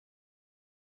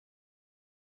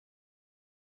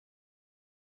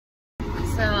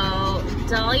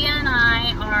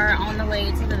way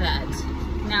to the vet.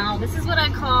 Now, this is what I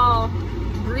call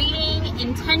breeding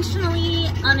intentionally,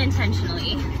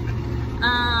 unintentionally.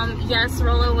 Yes,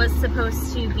 Rolo was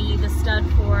supposed to be the stud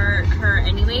for her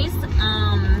anyways.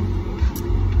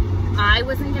 I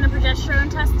wasn't gonna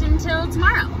progesterone test until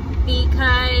tomorrow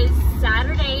because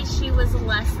Saturday she was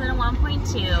less than a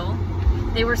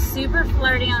 1.2. They were super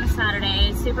flirty on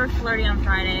Saturday, super flirty on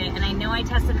Friday, and I know I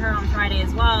tested her on Friday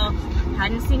as well.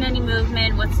 Hadn't seen any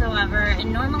movement whatsoever,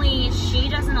 and normally she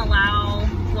doesn't allow,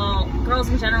 well, girls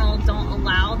in general don't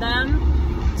allow them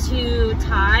to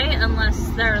tie unless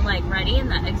they're like ready and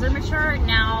the eggs are mature.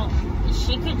 Now,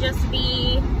 she could just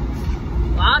be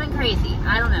wild and crazy,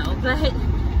 I don't know, but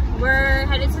we're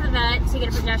headed to the vet to get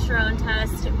a progesterone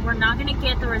test. We're not gonna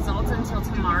get the results until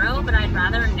tomorrow, but I'd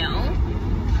rather know.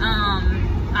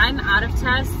 I'm out of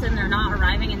tests and they're not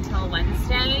arriving until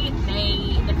Wednesday.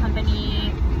 The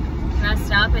company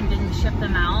messed up and didn't ship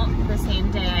them out the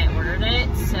same day I ordered it.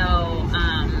 So,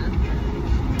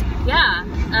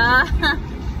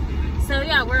 so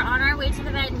yeah, we're on our way to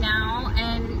the vet now.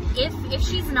 And if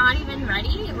she's not even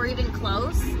ready or even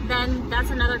close, then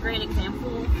that's another great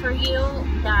example for you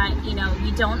that, you know,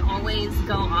 you don't always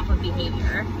go off of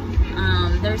behavior.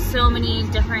 There's so many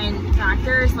different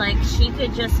factors. Like, she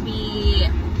could just be,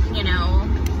 you know,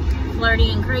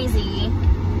 flirty and crazy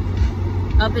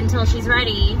up until she's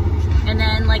ready. And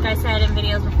then, like I said in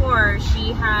videos before,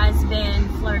 she has been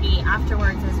flirty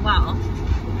afterwards as well.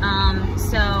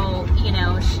 So, you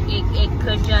know, it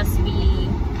could just be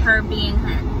her being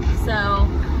her. So,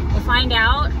 we'll find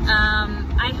out.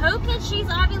 I hope that she's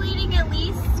ovulating at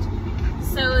least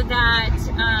so that,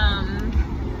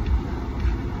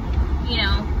 you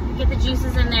know, get the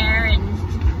juices in there and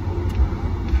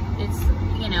it's,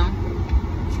 you know,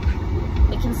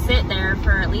 it can sit there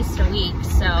for at least a week,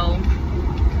 so,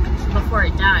 before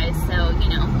it dies. So, you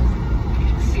know,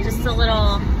 just a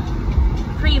little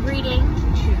pre-breeding,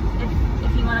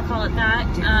 if you want to call it that.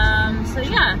 So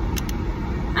yeah,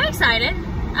 I'm excited.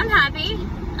 I'm happy.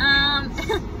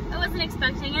 I wasn't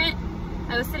expecting it.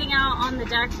 I was sitting out on the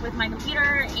deck with my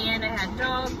computer and I had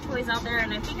dog toys out there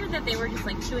and I figured that they were just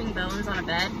like chewing bones on a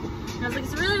bed. And I was like,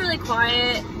 it's really, really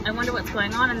quiet. I wonder what's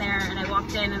going on in there. And I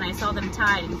walked in and I saw them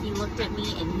tied and he looked at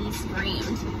me and he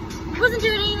screamed. He wasn't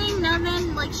doing anything,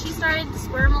 nothing. Like, she started to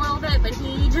squirm a little bit, but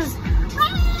he just,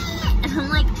 and I'm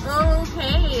like,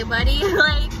 okay, buddy,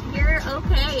 like, you're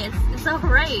okay. It's all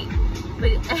right.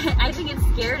 But I think it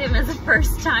scared him as a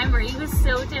first timer. He was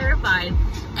so terrified.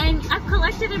 And I've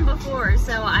collected him before,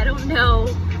 so I don't know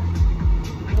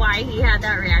why he had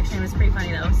that reaction. It was pretty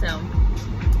funny though, so.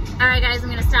 All right, guys, I'm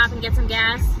gonna stop and get some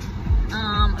gas.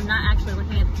 I'm not actually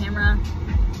looking at the camera.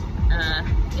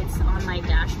 It's on my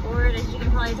dashboard, as you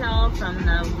can probably tell from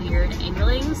the weird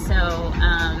angling. So,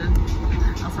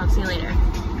 I'll talk to you later.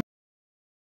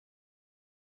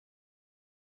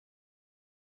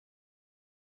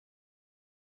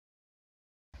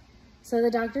 So the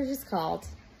doctor just called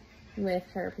with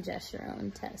her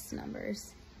progesterone test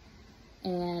numbers.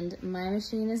 And my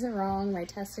machine isn't wrong, my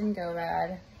test didn't go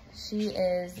bad. She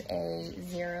is a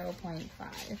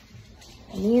 0.5.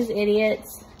 And these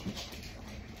idiots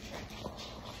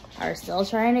are still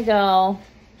trying to go.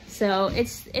 So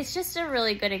it's just a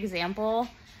really good example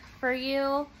for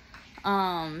you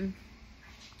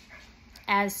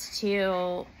as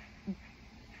to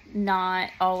not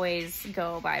always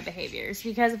go by behaviors.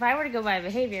 Because if I were to go by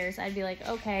behaviors, I'd be like,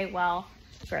 okay, well,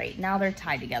 great, now they're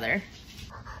tied together.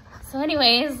 So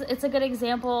anyways, it's a good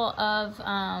example of,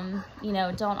 you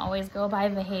know, don't always go by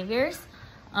behaviors.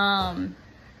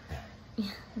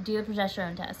 Do the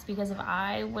progesterone test, because if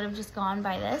I would have just gone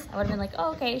by this, I would have been like,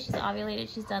 oh, okay, she's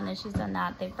ovulated, she's done this, she's done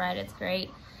that, they've bred, it's great,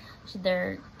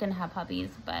 they're gonna have puppies,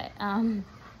 but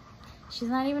she's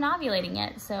not even ovulating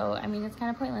yet, so I mean, it's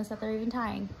kind of pointless that they're even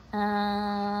tying.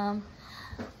 I'm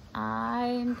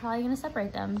probably gonna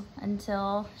separate them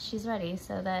until she's ready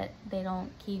so that they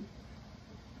don't keep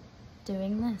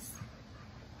doing this.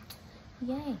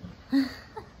 Yay.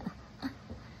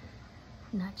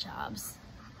 Nut jobs.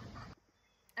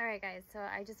 Alright guys, so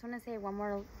I just want to say one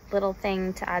more little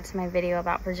thing to add to my video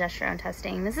about progesterone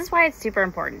testing. This is why it's super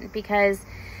important, because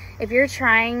if you're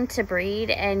trying to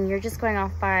breed and you're just going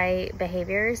off by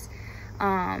behaviors,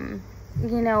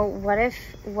 you know, what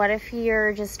if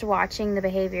you're just watching the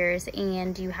behaviors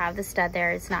and you have the stud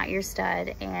there, it's not your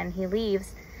stud, and he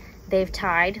leaves, they've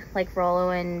tied like Rolo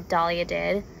and Dahlia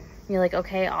did. You're like,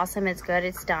 okay, awesome, it's good,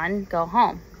 it's done, go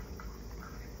home.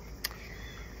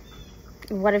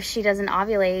 What if she doesn't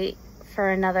ovulate for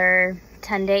another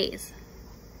 10 days?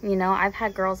 You know, I've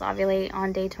had girls ovulate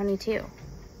on day 22.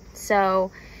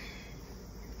 So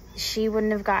she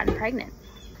wouldn't have gotten pregnant.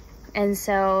 And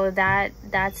so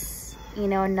that's, you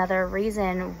know, another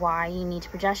reason why you need to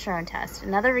progesterone test.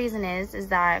 Another reason is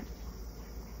that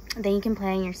then you can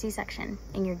plan your C-section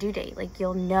and your due date. Like,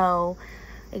 you'll know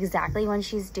exactly when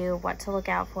she's due, what to look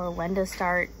out for, when to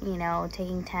start, you know,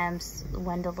 taking temps,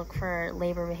 when to look for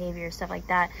labor behavior, stuff like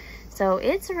that. So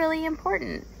it's really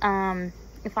important.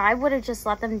 If I would have just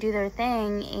let them do their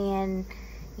thing and,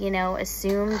 you know,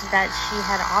 assumed that she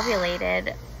had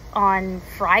ovulated on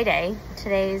Friday,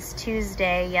 today's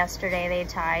Tuesday, yesterday they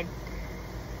tied.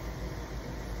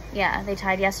 Yeah, they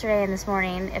tied yesterday and this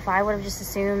morning. If I would have just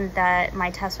assumed that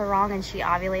my tests were wrong and she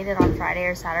ovulated on Friday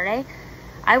or Saturday,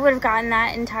 I would have gotten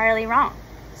that entirely wrong.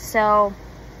 So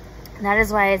that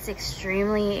is why it's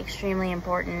extremely, extremely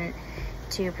important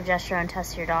to progesterone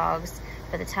test your dogs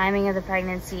for the timing of the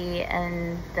pregnancy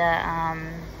and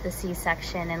the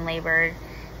C-section and labor,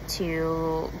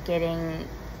 to getting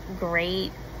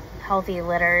great healthy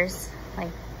litters,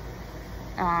 like,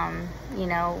 you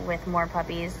know, with more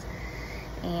puppies.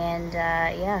 And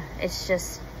yeah, it's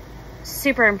just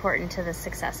super important to the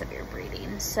success of your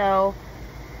breeding. So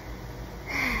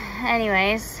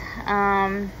anyways,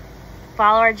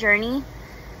 follow our journey.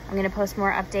 I'm gonna post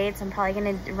more updates. I'm probably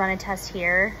gonna run a test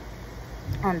here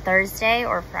on Thursday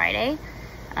or Friday.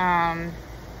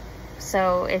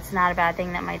 So it's not a bad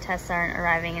thing that my tests aren't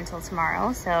arriving until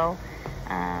tomorrow. So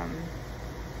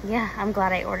yeah, I'm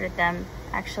glad I ordered them.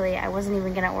 Actually, I wasn't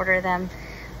even gonna order them,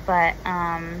 but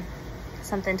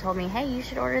something told me, hey, you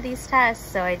should order these tests.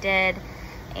 So I did,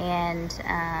 and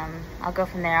I'll go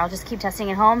from there. I'll just keep testing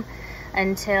at home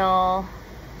until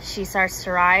she starts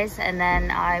to rise, and then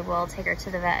I will take her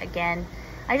to the vet again.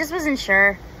 I just wasn't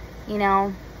sure, you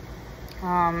know.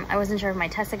 I wasn't sure if my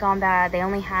tests had gone bad. They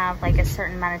only have like a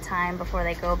certain amount of time before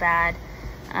they go bad,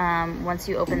 once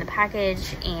you open the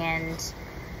package. And,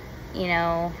 you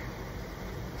know,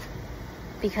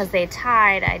 because they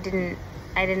tied, I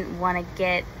didn't want to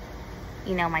get,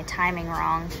 you know, my timing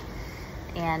wrong,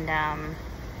 and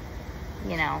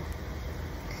you know,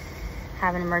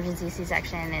 have an emergency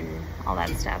C-section and all that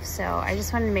stuff. So I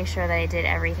just wanted to make sure that I did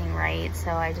everything right.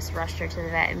 So I just rushed her to the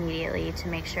vet immediately to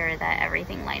make sure that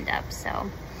everything lined up. So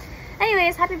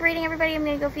anyways, happy breeding, everybody. I'm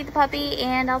gonna go feed the puppy,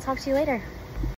 and I'll talk to you later.